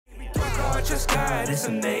trust God, it's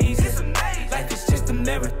amazing. Life is just a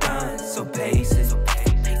marathon, so patience.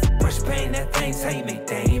 Brush pain, that thing's how you make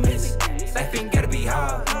diamonds. Life ain't gotta be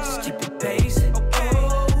hard, just keep it basic.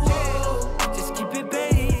 Just keep it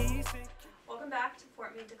basic. Welcome back to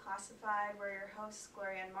Fort Meade Declassified. We're your hosts,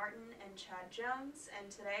 Gloria Ann Martin and Chad Jones,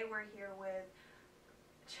 and today we're here with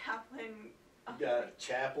Chaplain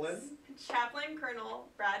Colonel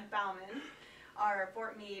Brad Baumann, our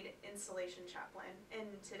Fort Meade installation chaplain. And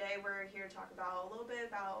today we're here to talk about a little bit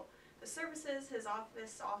about the services his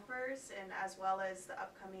office offers, and as well as the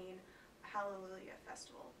upcoming Hallelujah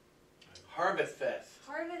Festival. Harvest Fest.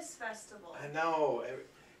 Harvest Festival. I know.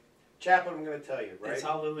 Chaplain, I'm going to tell you, right? It's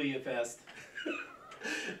Hallelujah Fest.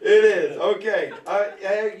 It is. Okay.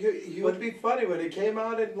 You would be funny when it came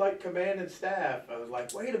out in like command and staff. I was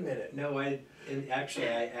like, wait a minute. No, actually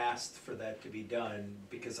I asked for that to be done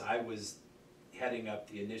because I was heading up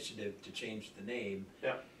the initiative to change the name.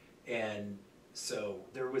 Yeah. And so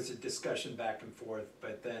there was a discussion back and forth,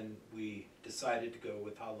 but then we decided to go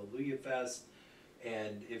with Hallelujah Fest.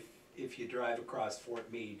 And if you drive across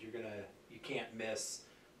Fort Meade, you can't miss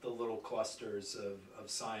the little clusters of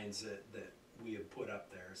signs that we have put up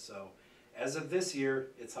there. So as of this year,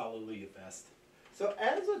 it's Hallelujah Fest. So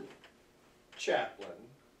as a chaplain,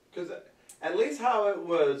 because at least how it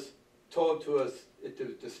was told to us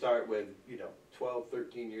to start with, 12,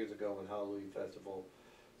 13 years ago when Hallelujah Festival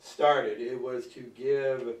started, it was to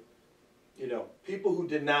give, people who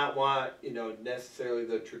did not want, necessarily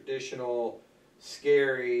the traditional,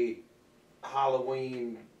 scary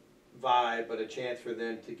Halloween vibe, but a chance for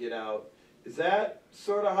them to get out. Is that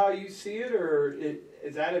sort of how you see it, or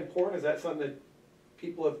is that important? Is that something that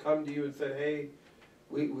people have come to you and said, hey,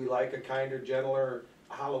 we like a kinder, gentler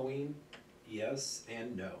Halloween? Yes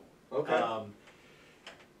and no. Okay.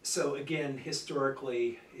 So again,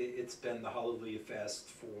 historically, it's been the Hallelujah Fest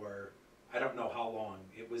for, I don't know how long.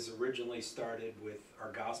 It was originally started with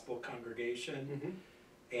our gospel congregation.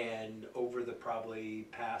 Mm-hmm. And over the probably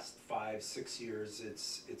past 5-6 years,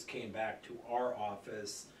 it's came back to our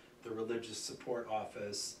office, the religious support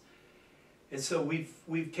office, and so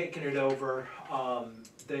we've taken it over.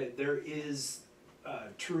 There is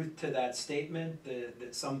truth to that statement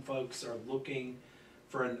that some folks are looking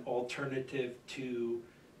for an alternative to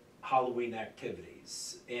Halloween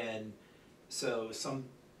activities, and so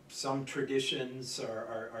some traditions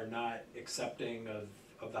are not accepting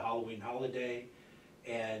of the Halloween holiday.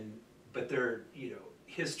 But their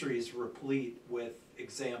history is replete with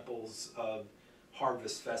examples of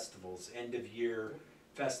harvest festivals, end of year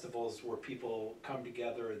festivals where people come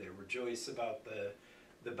together, they rejoice about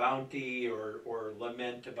the bounty or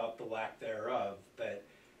lament about the lack thereof. But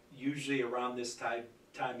usually around this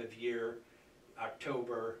time of year,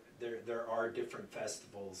 October, there are different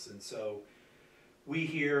festivals, and so we'll,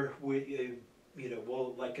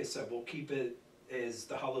 like I said, we'll keep it as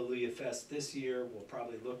the Hallelujah Fest this year. We'll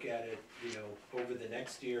probably look at it, over the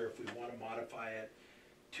next year if we want to modify it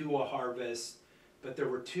to a harvest. But there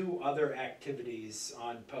were two other activities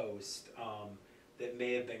on post that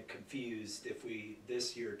may have been confused if we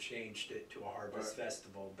this year changed it to a harvest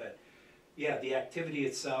festival. But yeah, the activity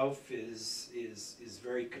itself is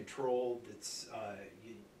very controlled. It's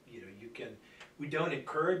we don't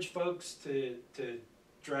encourage folks to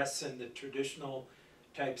dress in the traditional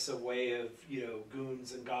types of way of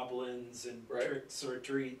goons and goblins and tricks or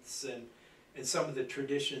treats and some of the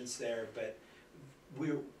traditions there, but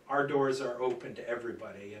our doors are open to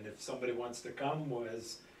everybody, and if somebody wants to come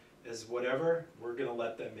as whatever, we're going to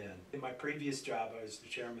let them in. In my previous job, I was the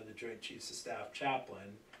chairman of the Joint Chiefs of Staff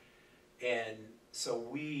chaplain, and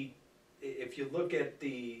so if you look at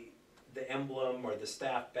the emblem or the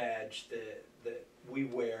staff badge that we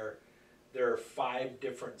wear, there are 5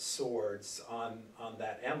 different swords on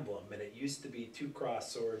that emblem, and it used to be 2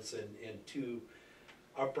 cross swords and 2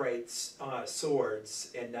 upright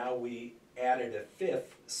swords, and now we added a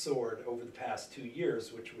 5th sword over the past 2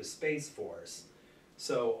 years, which was Space Force.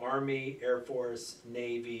 So Army, Air Force,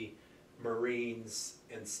 Navy, Marines,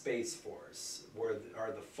 and Space Force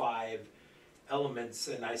are the 5 elements,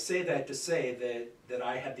 and I say that to say that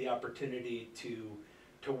I had the opportunity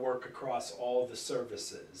to work across all the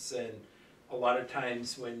services. And a lot of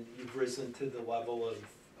times when you've risen to the level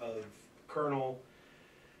of colonel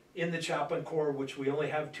in the Chaplain Corps, which we only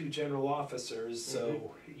have 2 general officers,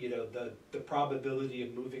 so the probability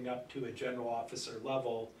of moving up to a general officer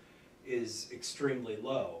level is extremely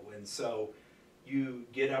low. And so you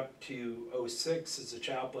get up to 06 as a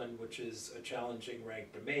chaplain, which is a challenging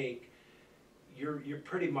rank to make. You're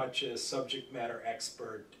pretty much a subject matter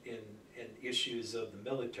expert in issues of the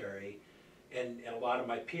military. and a lot of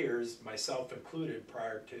my peers, myself included,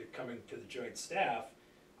 prior to coming to the Joint Staff,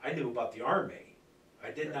 I knew about the Army.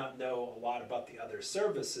 I did not know a lot about the other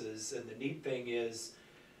services, and the neat thing is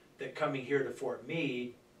that coming here to Fort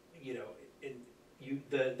Meade, you know,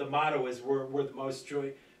 the motto is we're the most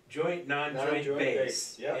joint non-joint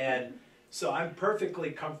base. Yep. And so I'm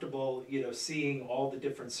perfectly comfortable, you know, seeing all the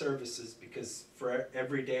different services, because for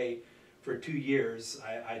every day for 2 years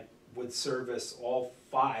I would service all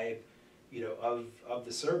 5, you know, of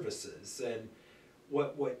the services. And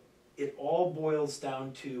what it all boils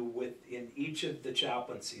down to within each of the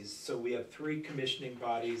chaplaincies, so we have 3 commissioning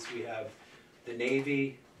bodies. We have the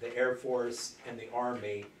Navy, the Air Force, and the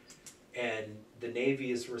Army. And the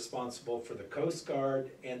Navy is responsible for the Coast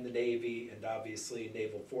Guard and the Navy, and obviously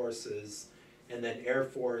Naval Forces. And then Air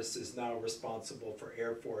Force is now responsible for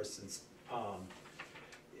Air Force and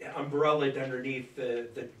umbrellaed underneath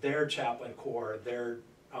their Chaplain Corps. They're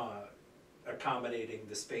accommodating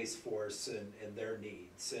the Space Force and their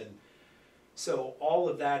needs. And so all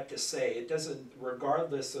of that to say, it doesn't,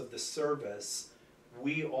 regardless of the service,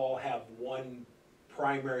 we all have one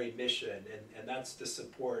primary mission, and that's to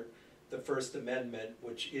support the First Amendment,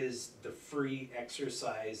 which is the free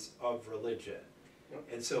exercise of religion. Yep.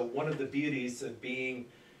 And so one of the beauties of being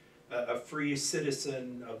a free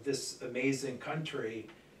citizen of this amazing country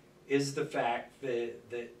is the fact that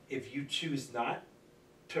if you choose not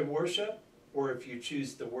to worship, or if you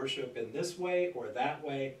choose to worship in this way or that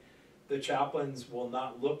way, the chaplains will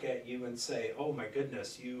not look at you and say, oh my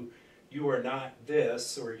goodness, you are not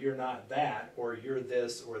this, or you're not that, or you're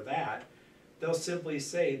this or that. They'll simply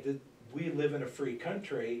say that we live in a free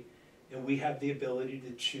country and we have the ability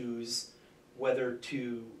to choose whether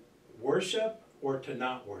to worship or to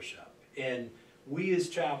not worship. And we as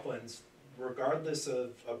chaplains, regardless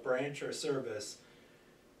of a branch or service,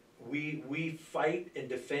 we fight and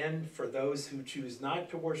defend for those who choose not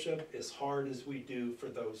to worship as hard as we do for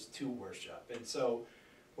those to worship. And so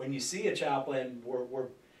when you see a chaplain,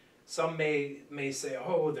 some may say,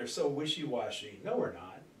 oh, they're so wishy-washy. No, we're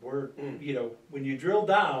not. We're, you know, when you drill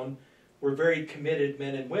down, we're very committed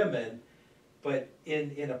men and women, but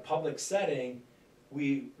in a public setting,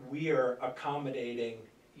 we are accommodating,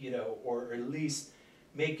 you know, or at least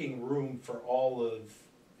making room for all of,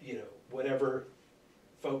 you know, whatever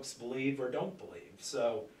folks believe or don't believe.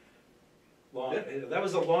 So that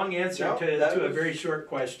was a long answer to a very short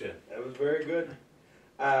question. That was very good.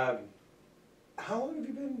 How long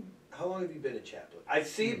have you been a chaplain? I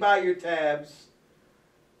see by your tabs,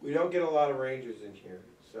 we don't get a lot of Rangers in here,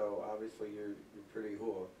 so obviously you're pretty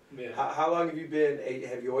cool. Yeah. How long have you been?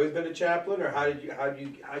 Have you always been a chaplain, or how did you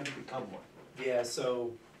become one? Yeah,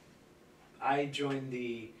 so I joined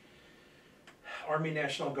the Army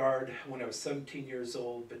National Guard when I was 17 years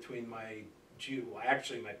old. Between my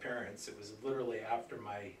parents, it was literally after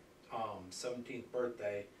my 17th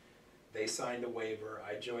birthday, they signed a waiver.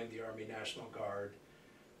 I joined the Army National Guard.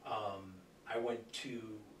 I went to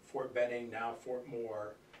Fort Benning, now Fort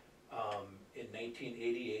Moore, in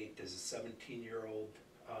 1988 as a 17-year-old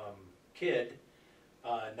kid,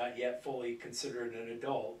 not yet fully considered an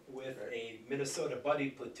adult, with a Minnesota buddy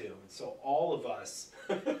platoon. So all of us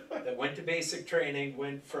that went to basic training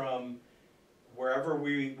went from wherever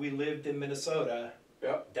we lived in Minnesota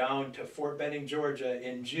down to Fort Benning, Georgia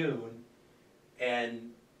in June,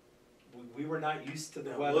 and we were not used to the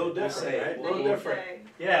weather. A little different, right? A little different.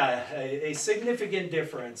 Yeah, a significant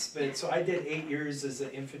difference. But so I did 8 years as an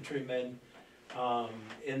infantryman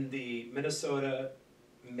in the Minnesota,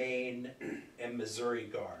 Maine, and Missouri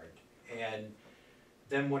Guard. And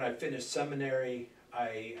then when I finished seminary,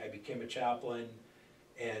 I became a chaplain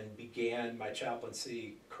and began my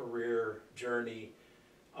chaplaincy career journey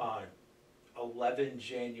on 11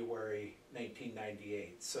 January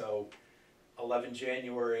 1998. So 11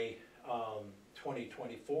 January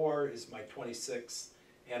 2024 is my 26th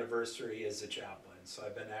anniversary as a chaplain. So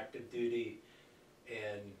I've been active duty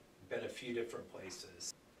and been a few different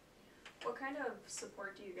places. What kind of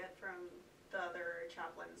support do you get from the other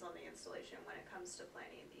chaplains on the installation when it comes to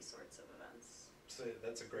planning these sorts of events? So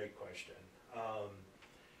that's a great question. A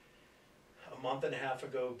month and a half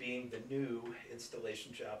ago, being the new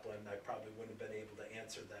installation chaplain, I probably wouldn't have been able to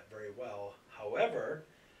answer that very well. However,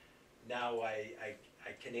 now I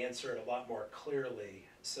can answer it a lot more clearly.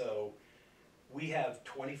 So we have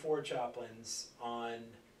 24 chaplains on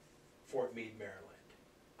Fort Meade, Maryland.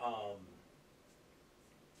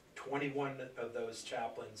 21 of those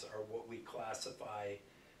chaplains are what we classify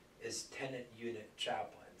as tenant unit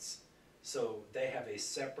chaplains. So they have a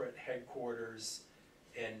separate headquarters,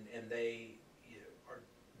 and they, you know,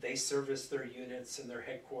 they service their units and their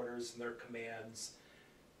headquarters and their commands.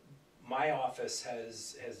 my office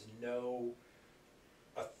has no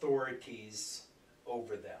authorities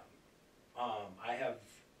over them. I have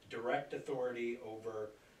direct authority over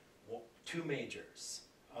two majors,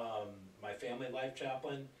 my family life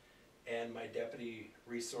chaplain and my deputy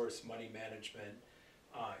resource money management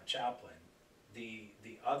chaplain. The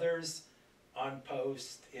others on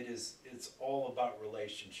post, it's all about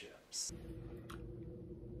relationships.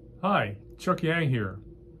 Hi, Chuck Yang here.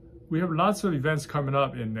 We have lots of events coming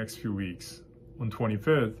up in the next few weeks. On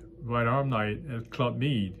 25th, Right Arm Night at Club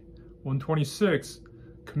Meade. On 26th,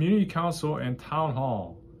 Community Council and Town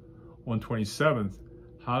Hall. On 27th,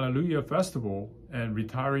 Hallelujah Festival and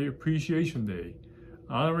Retiree Appreciation Day,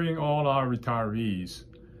 honoring all our retirees.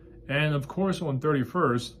 And of course on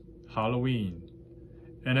 31st, Halloween.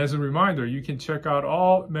 And as a reminder, you can check out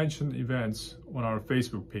all mentioned events on our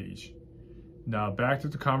Facebook page. Now back to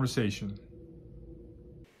the conversation.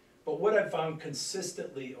 But what I've found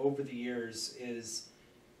consistently over the years is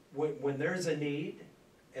when there's a need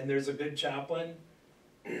and there's a good chaplain,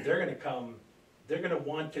 they're going to come, they're going to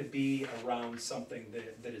want to be around something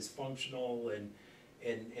that is functional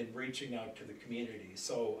and reaching out to the community.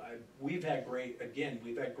 So we've had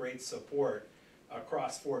great support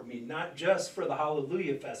across Fort Meade, not just for the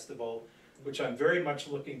Hallelujah Festival, which I'm very much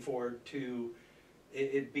looking forward to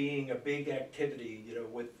it being a big activity, you know,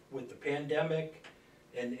 with the pandemic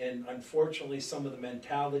and unfortunately some of the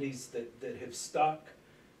mentalities that have stuck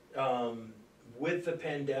with the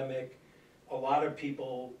pandemic. A lot of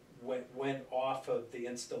people went off of the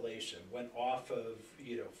installation, went off of,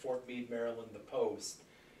 you know, Fort Meade, Maryland, the Post,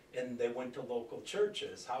 and they went to local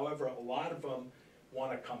churches. However, a lot of them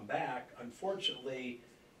want to come back. Unfortunately,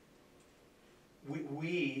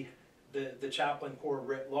 we the Chaplain Corps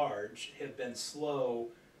writ large have been slow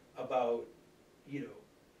about, you know,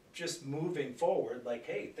 just moving forward like,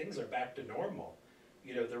 hey, things are back to normal.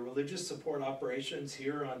 You know, the religious support operations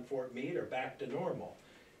here on Fort Meade are back to normal.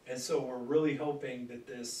 And so we're really hoping that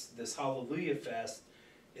this Hallelujah Fest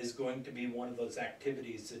is going to be one of those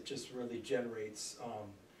activities that just really generates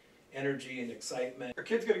energy and excitement. Are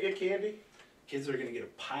kids going to get candy? Kids are going to get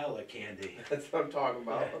a pile of candy. That's what I'm talking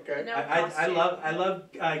about. Yeah. Okay. No I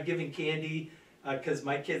love giving candy because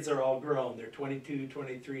my kids are all grown. They're 22,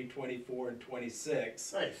 23, 24, and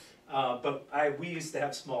 26. Nice. But we used to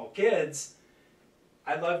have small kids.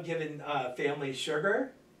 I love giving families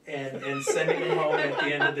sugar and sending them home at the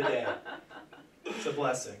end of the day. It's a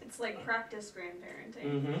blessing. It's like practice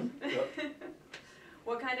grandparenting. Mm-hmm. Yep.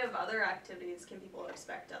 What kind of other activities can people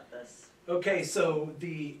expect at this? Okay, so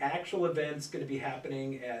the actual event's going to be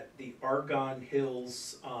happening at the Argonne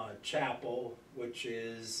Hills Chapel, which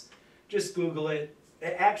is, just Google it.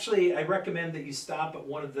 Actually, I recommend that you stop at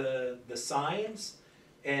one of the signs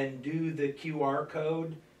and do the QR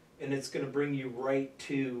code, and it's going to bring you right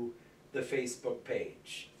to the Facebook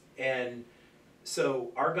page. And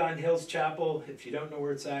so Argonne Hills Chapel, if you don't know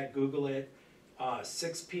where it's at, Google it.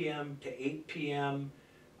 6 p.m. to 8 p.m.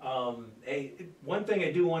 One thing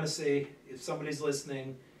I do want to say, if somebody's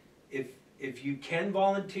listening, if you can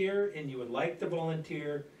volunteer and you would like to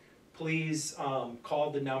volunteer, please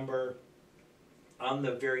call the number on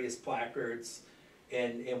the various placards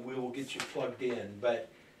and we will get you plugged in. But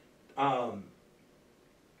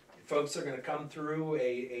folks are going to come through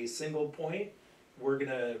a single point. We're going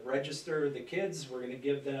to register the kids. We're going to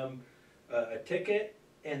give them a ticket.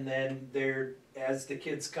 And then as the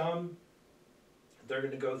kids come, they're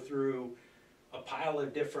going to go through a pile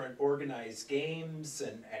of different organized games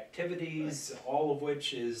and activities, all of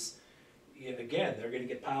which is, you know, again, they're going to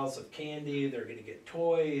get piles of candy, they're going to get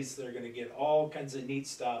toys, they're going to get all kinds of neat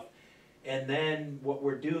stuff. And then what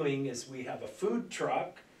we're doing is we have a food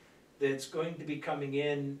truck that's going to be coming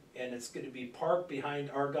in, and it's going to be parked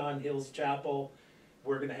behind Argonne Hills Chapel.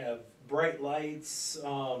 We're going to have bright lights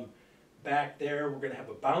back there. We're going to have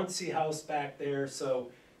a bouncy house back there.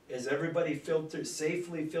 So as everybody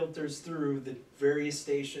safely filters through the various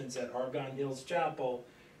stations at Argonne Hills Chapel,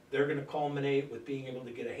 they're going to culminate with being able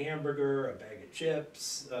to get a hamburger, a bag of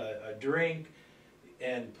chips, a drink,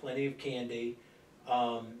 and plenty of candy.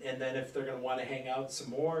 And then if they're going to want to hang out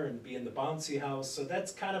some more and be in the bouncy house. So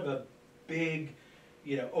that's kind of a big,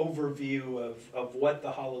 you know, overview of what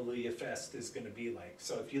the Hallelujah Fest is going to be like.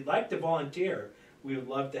 So if you'd like to volunteer, we would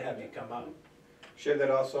love to have you come out. Share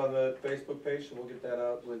that also on the Facebook page, so we'll get that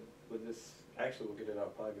out with this. Actually, we'll get it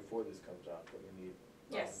out probably before this comes out, but we need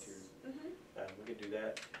volunteers. Yes. Mm-hmm. We can do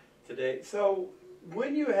that today. So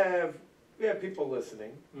when we have people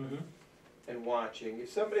listening and watching,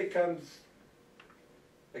 if somebody comes,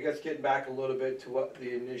 I guess getting back a little bit to what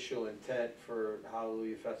the initial intent for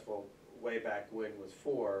Hallelujah Festival way back when was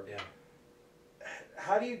for, Yeah.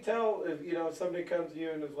 how do you tell if, you know, somebody comes to you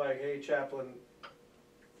and is like, hey, chaplain,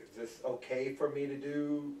 is this okay for me to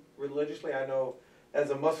do religiously? I know as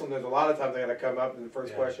a Muslim, there's a lot of times I gotta come up and the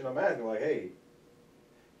first question I'm asking, like, hey,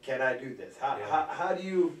 can I do this? How do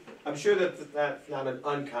you, I'm sure that's not an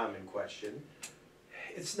uncommon question.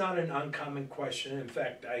 It's not an uncommon question. In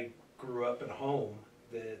fact, I grew up in a home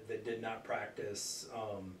that did not practice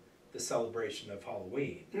the celebration of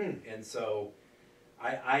Halloween. And so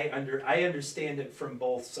I understand it from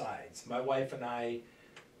both sides. My wife and I,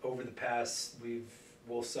 over the past,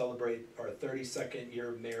 we'll celebrate our 32nd year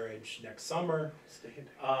of marriage next summer.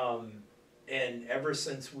 And ever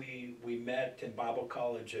since we met in Bible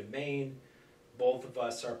College in Maine, both of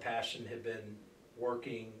us, our passion had been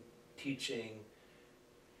working, teaching,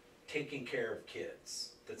 taking care of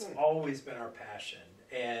kids. That's always been our passion.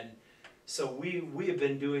 And so we have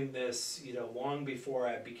been doing this, you know, long before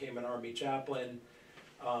I became an Army chaplain.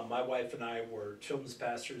 My wife and I were children's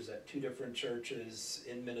pastors at 2 different churches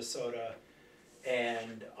in Minnesota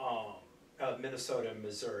and Minnesota and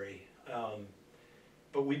Missouri.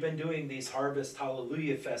 But we've been doing these Harvest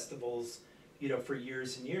Hallelujah festivals, you know, for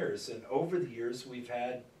years and years. And over the years, we've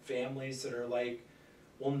had families that are like,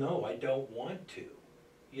 well, no, I don't want to.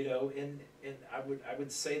 You know, and I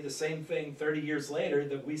would say the same thing 30 years later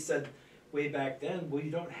that we said way back then, well,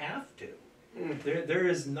 you don't have to. There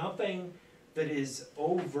is nothing that is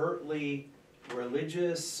overtly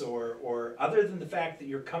religious or other than the fact that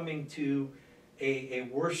you're coming to a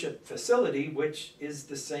worship facility, which is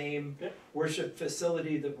the same worship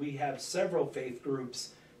facility that we have several faith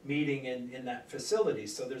groups meeting in that facility.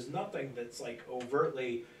 So there's nothing that's like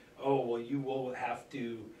overtly, oh, well, you will have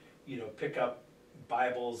to, you know, pick up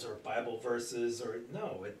Bibles or Bible verses, or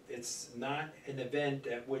no, it's not an event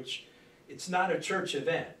at which, it's not a church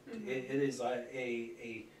event. It is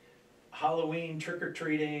a Halloween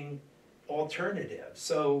trick-or-treating alternative.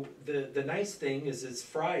 So the nice thing is it's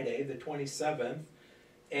Friday, the 27th,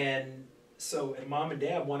 and so and Mom and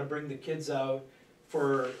Dad want to bring the kids out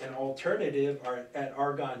for an alternative at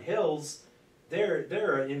Argonne Hills.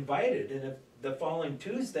 They're invited, and if the following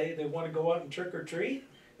Tuesday they want to go out and trick-or-treat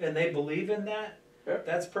and they believe in that,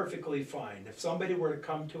 that's perfectly fine. If somebody were to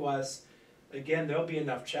come to us, again, there'll be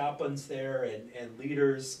enough chaplains there and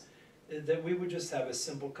leaders that we would just have a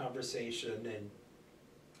simple conversation and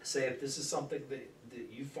say, if this is something that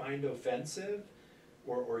you find offensive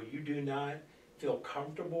or you do not feel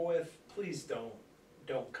comfortable with, please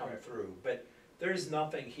don't come through. But there's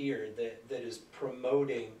nothing here that is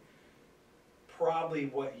promoting probably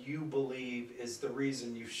what you believe is the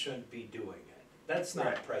reason you shouldn't be doing it. That's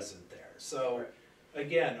not present there. So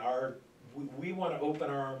again, we want to open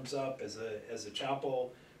our arms up as a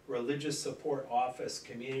chapel religious support office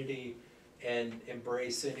community and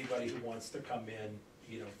embrace anybody who wants to come in,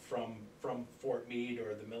 you know, from Fort Meade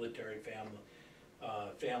or the military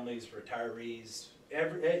families, retirees.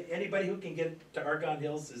 Anybody who can get to Argonne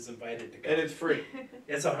Hills is invited to come. And it's free.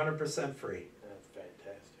 It's 100% free. That's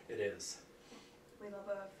fantastic. It is. We love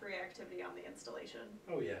a free activity on the installation.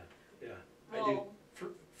 Oh yeah, yeah. Well, I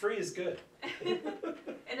do. Free is good.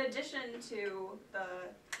 In addition to the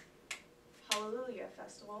Hallelujah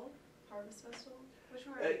Festival, Harvest Festival, which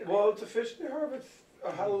one are you Well, it's officially Harvest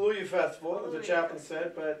Hallelujah Festival, as the chaplain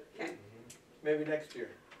said, but maybe next year.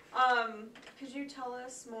 Could you tell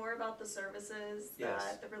us more about the services Yes.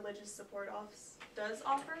 that the Religious Support Office does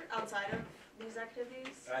offer outside of these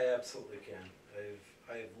activities? I absolutely can.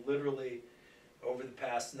 I have literally, over the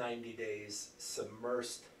past 90 days,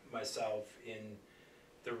 submersed myself in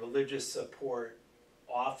the religious support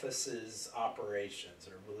office's operations,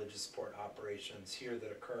 or religious support operations here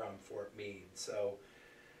that occur on Fort Meade. So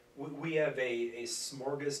we have a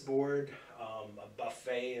smorgasbord, a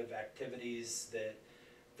buffet of activities that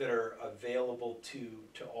are available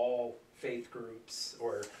to all faith groups,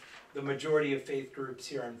 or the majority of faith groups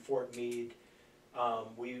here in Fort Meade.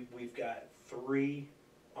 We've got 3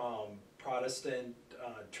 Protestant,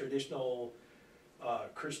 traditional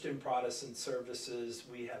Christian Protestant services.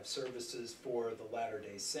 We have services for the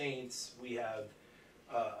Latter-day Saints. We have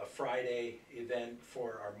a Friday event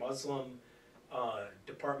for our Muslim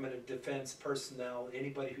Department of Defense personnel,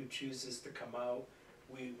 anybody who chooses to come out.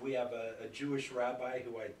 We have a Jewish rabbi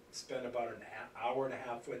who I spent about an hour and a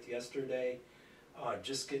half with yesterday,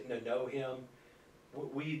 just getting to know him.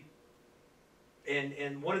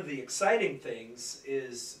 And one of the exciting things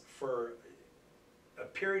is, for a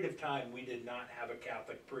period of time we did not have a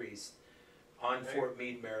Catholic priest on Fort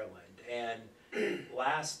Meade, Maryland. And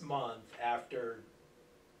last month, after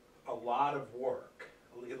a lot of work,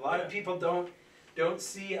 a lot of people don't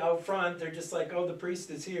see out front, they're just like, oh, the priest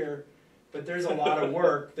is here. But there's a lot of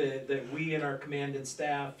work that we and our command and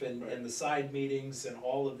staff and the side meetings and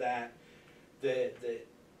all of that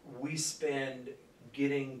we spend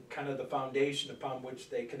getting kind of the foundation upon which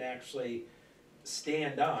they can actually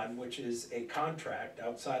stand on, which is a contract.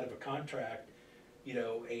 Outside of a contract, you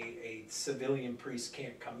know, a civilian priest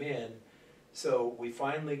can't come in. So we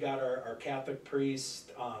finally got our Catholic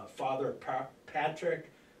priest, Father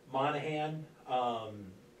Patrick Monahan,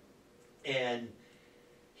 and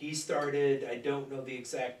he started, I don't know the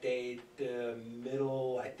exact date,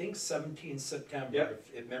 I think 17 September,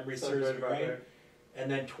 if memory serves me right. And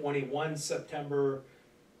then 21 September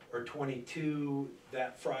or 22,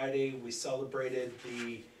 that Friday, we celebrated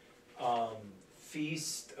the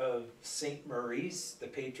feast of St. Maurice, the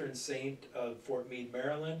patron saint of Fort Meade,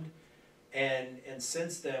 Maryland. And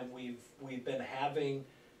since then, we've been having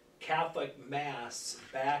Catholic Mass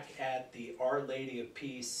back at the Our Lady of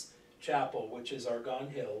Peace Chapel, which is Argonne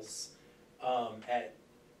Hills, at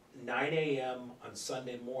 9 a.m. on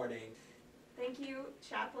Sunday morning. Thank you,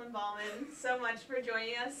 Chaplain Baumann, so much for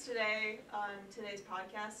joining us today on today's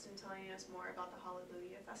podcast and telling us more about the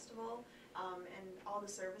Hallelujah Festival and all the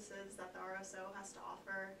services that the RSO has to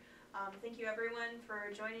offer. Thank you, everyone,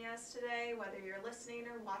 for joining us today, whether you're listening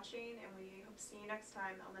or watching, and we hope to see you next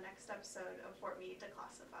time on the next episode of Fort Meade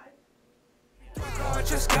Declassified. God,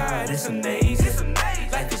 just God, it's amazing.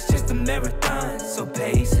 Life is just a marathon, so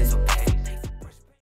patient.